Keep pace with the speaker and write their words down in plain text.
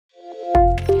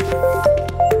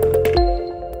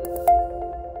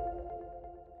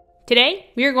Today,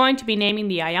 we are going to be naming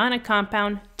the ionic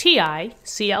compound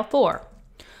TiCl4.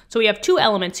 So we have two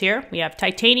elements here. We have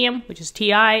titanium, which is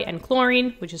Ti, and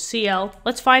chlorine, which is Cl.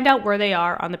 Let's find out where they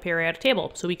are on the periodic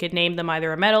table so we could name them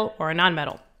either a metal or a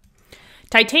nonmetal.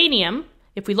 Titanium,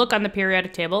 if we look on the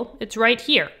periodic table, it's right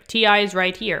here. Ti is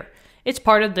right here. It's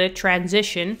part of the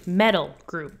transition metal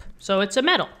group. So it's a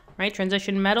metal, right?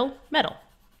 Transition metal, metal.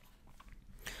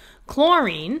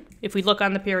 Chlorine, if we look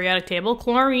on the periodic table,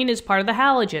 chlorine is part of the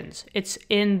halogens. It's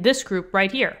in this group right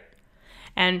here.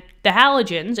 And the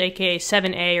halogens, aka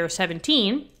 7A or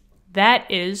 17,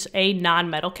 that is a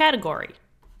nonmetal category.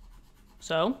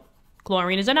 So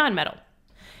chlorine is a nonmetal.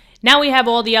 Now we have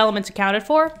all the elements accounted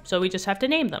for, so we just have to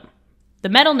name them. The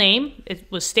metal name,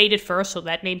 it was stated first, so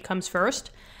that name comes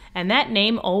first, and that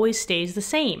name always stays the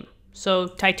same. So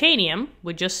titanium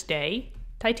would just stay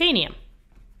titanium.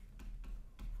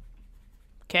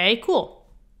 Okay, cool.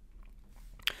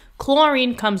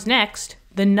 Chlorine comes next.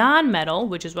 The nonmetal,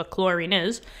 which is what chlorine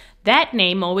is, that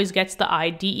name always gets the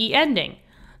IDE ending.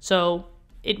 So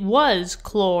it was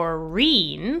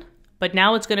chlorine, but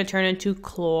now it's going to turn into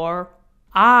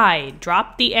chloride.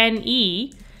 Drop the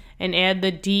NE and add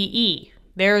the DE.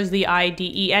 There's the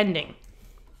IDE ending.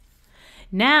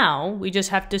 Now we just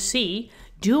have to see,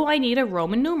 do I need a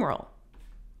Roman numeral?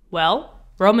 Well,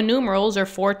 Roman numerals are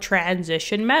for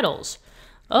transition metals.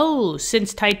 Oh,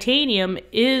 since titanium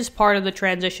is part of the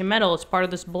transition metal, it's part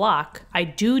of this block, I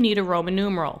do need a Roman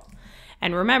numeral.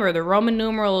 And remember, the Roman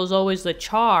numeral is always the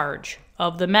charge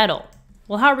of the metal.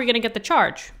 Well, how are we going to get the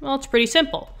charge? Well, it's pretty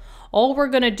simple. All we're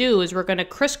going to do is we're going to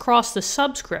crisscross the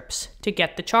subscripts to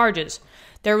get the charges.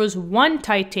 There was 1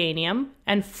 titanium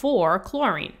and 4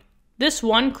 chlorine. This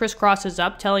one crisscrosses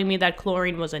up, telling me that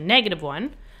chlorine was a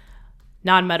 -1.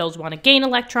 Nonmetals want to gain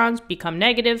electrons, become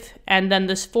negative, and then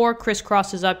this 4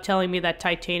 crisscrosses up, telling me that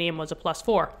titanium was a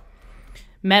 +4.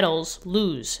 Metals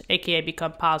lose, aka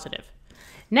become positive.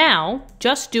 Now,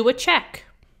 just do a check.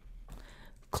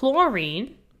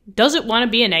 Chlorine, does it want to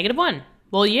be a -1?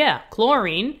 Well, yeah,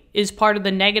 chlorine is part of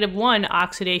the -1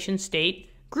 oxidation state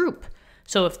group.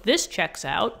 So if this checks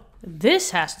out,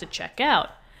 this has to check out.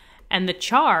 And the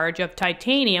charge of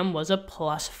titanium was a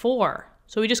 +4.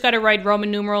 So we just got to write Roman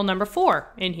numeral number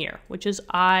 4 in here, which is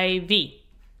IV.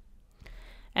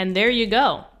 And there you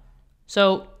go.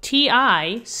 So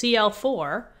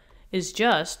TiCl4 is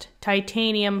just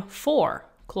titanium 4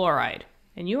 chloride.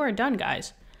 And you are done,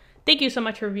 guys. Thank you so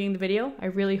much for viewing the video. I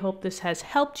really hope this has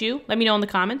helped you. Let me know in the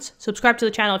comments. Subscribe to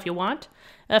the channel if you want.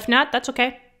 If not, that's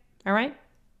okay. All right?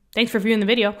 Thanks for viewing the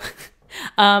video.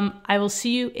 I will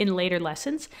see you in later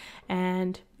lessons.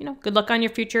 And, good luck on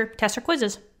your future tests or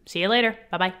quizzes. See you later.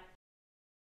 Bye-bye.